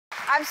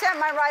I've sent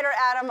my writer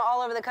Adam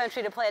all over the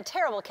country to play a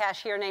terrible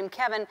cashier named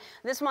Kevin.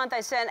 This month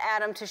I sent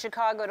Adam to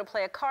Chicago to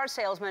play a car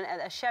salesman at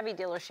a Chevy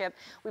dealership.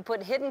 We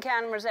put hidden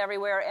cameras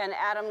everywhere, and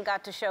Adam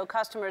got to show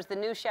customers the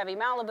new Chevy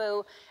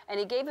Malibu, and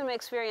he gave them an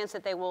experience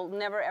that they will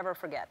never, ever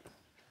forget.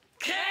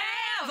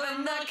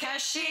 Kevin the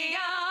Cashier,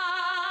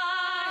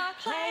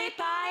 played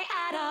by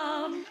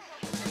Adam.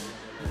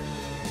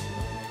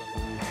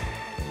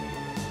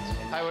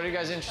 Hi, what are you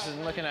guys interested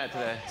in looking at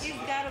today? He's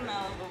got a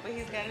Malibu, but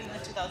he's got it in the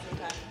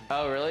 2010.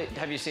 Oh, really?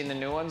 Have you seen the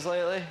new ones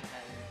lately?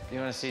 You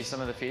want to see some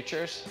of the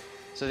features?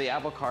 So the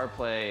Apple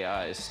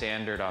CarPlay is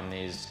standard on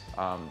these.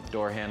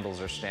 Door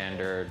handles are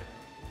standard,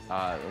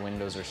 the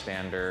windows are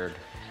standard,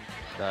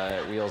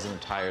 the wheels and the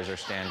tires are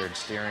standard,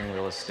 steering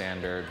wheel is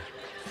standard,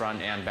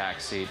 front and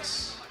back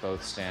seats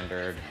both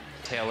standard,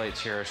 taillights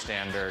here are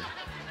standard,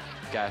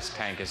 gas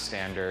tank is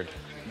standard.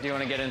 Do you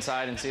want to get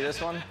inside and see this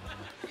one?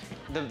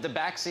 The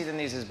back seat in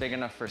these is big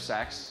enough for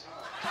sex.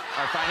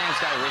 Our finance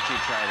guy, Richie,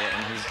 tried it,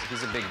 and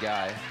he's a big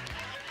guy.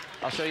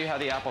 I'll show you how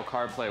the Apple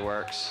CarPlay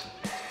works.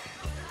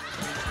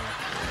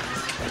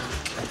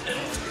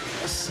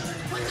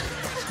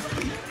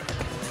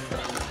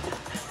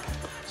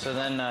 So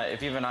then,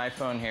 if you have an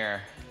iPhone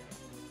here,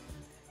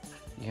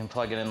 you can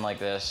plug it in like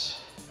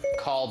this.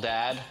 Call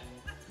Dad.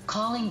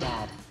 Calling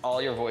Dad. All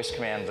your voice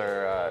commands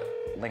are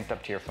linked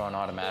up to your phone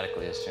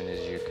automatically as soon as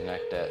you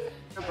connect it.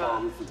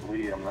 Hello, this is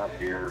Lee. I'm not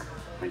here.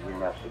 Leave me a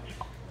message.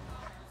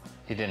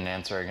 He didn't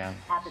answer again.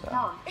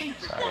 So,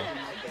 sorry.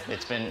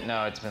 It's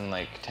been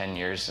like 10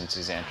 years since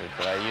he's answered,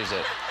 but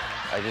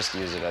I just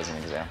use it as an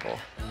example.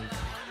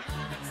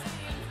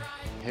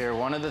 Here,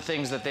 one of the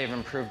things that they've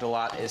improved a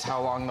lot is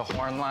how long the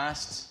horn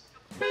lasts.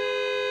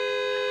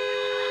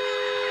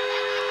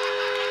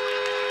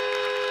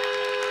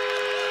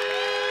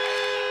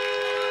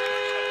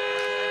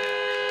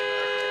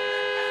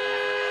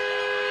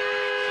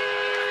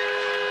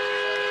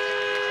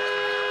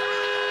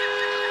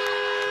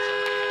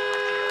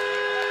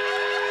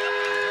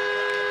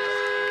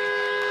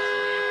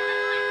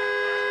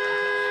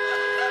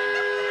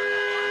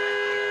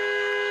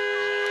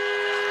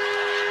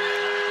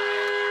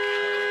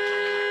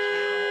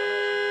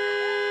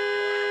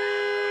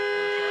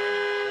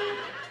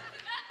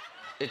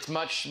 It's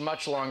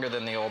much longer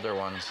than the older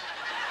ones.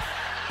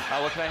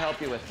 What can I help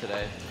you with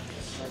today?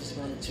 I just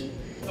wanted to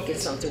get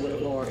something with a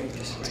lower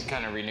interest rate. To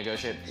kind of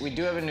renegotiate. We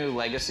do have a new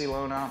legacy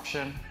loan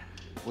option,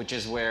 which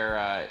is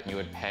where you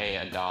would pay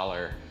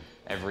 $1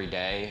 every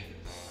day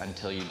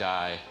until you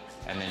die,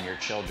 and then your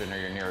children or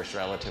your nearest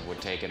relative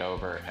would take it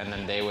over, and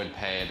then they would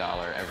pay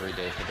 $1 every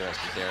day for the rest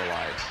of their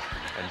lives,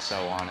 and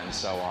so on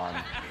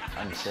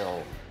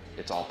until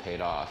it's all paid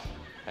off,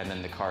 and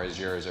then the car is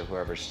yours or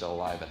whoever's still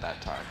alive at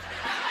that time.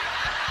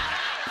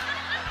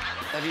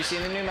 Have you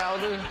seen the new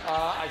Malibu?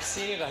 I've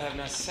seen it. I have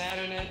not sat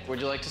in it. Would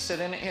you like to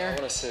sit in it here? I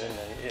want to sit in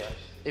it, yeah.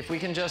 If we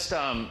can just,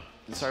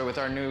 sorry, with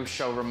our new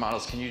showroom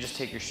models, can you just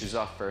take your shoes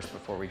off first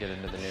before we get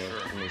into the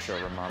new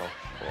showroom model?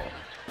 Cool.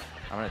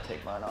 I'm gonna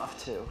take mine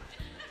off too.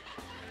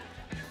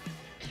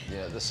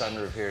 Yeah, the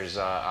sunroof here is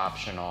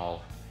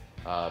optional.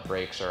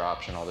 Brakes are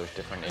optional. There's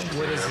different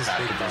interior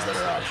packages that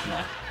are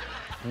optional.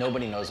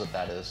 Nobody knows what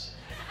that is.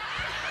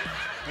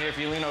 Here, if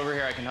you lean over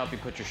here, I can help you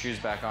put your shoes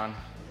back on.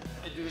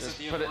 I do this Just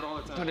at the airport all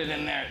the time. put it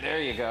in there.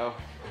 There you go.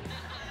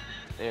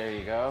 There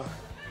you go.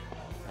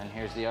 And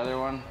here's the other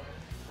one.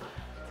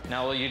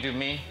 Now will you do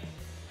me?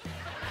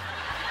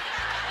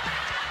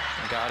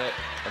 Got it.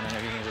 And then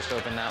if you can just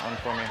open that one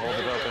for me. Hold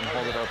it open,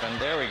 hold it open.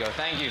 There we go.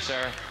 Thank you,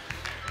 sir.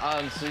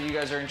 So you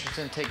guys are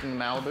interested in taking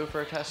the Malibu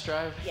for a test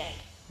drive? Yes.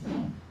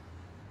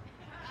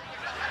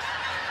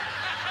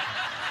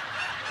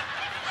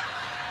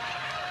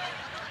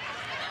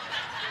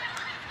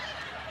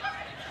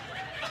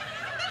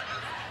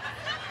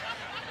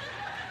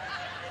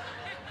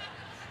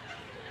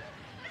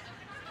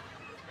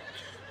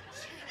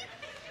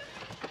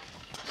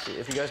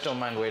 If you guys don't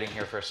mind waiting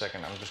here for a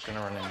second, I'm just gonna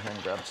run in here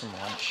and grab some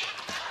lunch.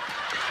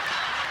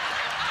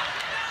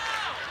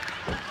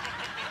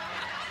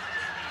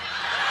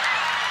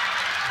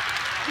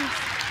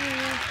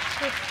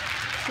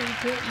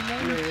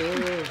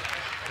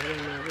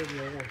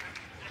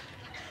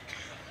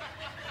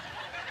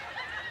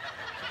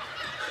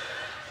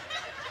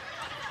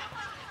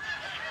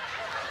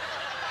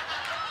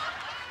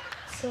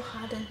 So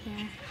hot in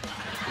here.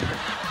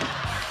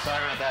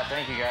 Sorry about that.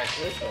 Thank you, guys.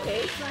 It's okay,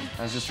 it's fine.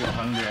 I was just real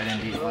hungry. I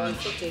didn't eat Oh, lunch.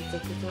 it's okay,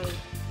 take your time.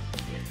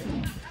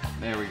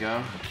 There we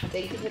go.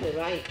 Thank you for the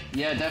ride.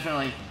 Yeah,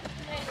 definitely.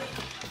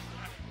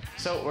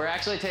 So we're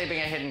actually taping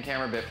a hidden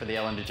camera bit for the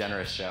Ellen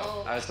DeGeneres show.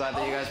 Oh. I was glad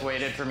that you guys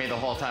waited for me the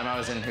whole time I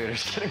was in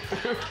Hooters getting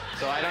food.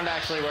 So I don't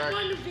actually work.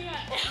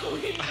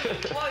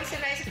 Oh, it's a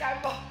nice car.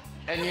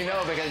 And you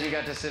know because you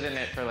got to sit in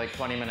it for like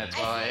 20 minutes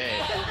while I ate.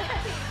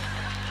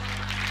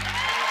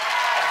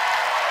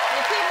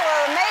 You people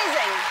are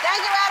amazing.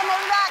 Thank you, Adam. We'll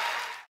be back.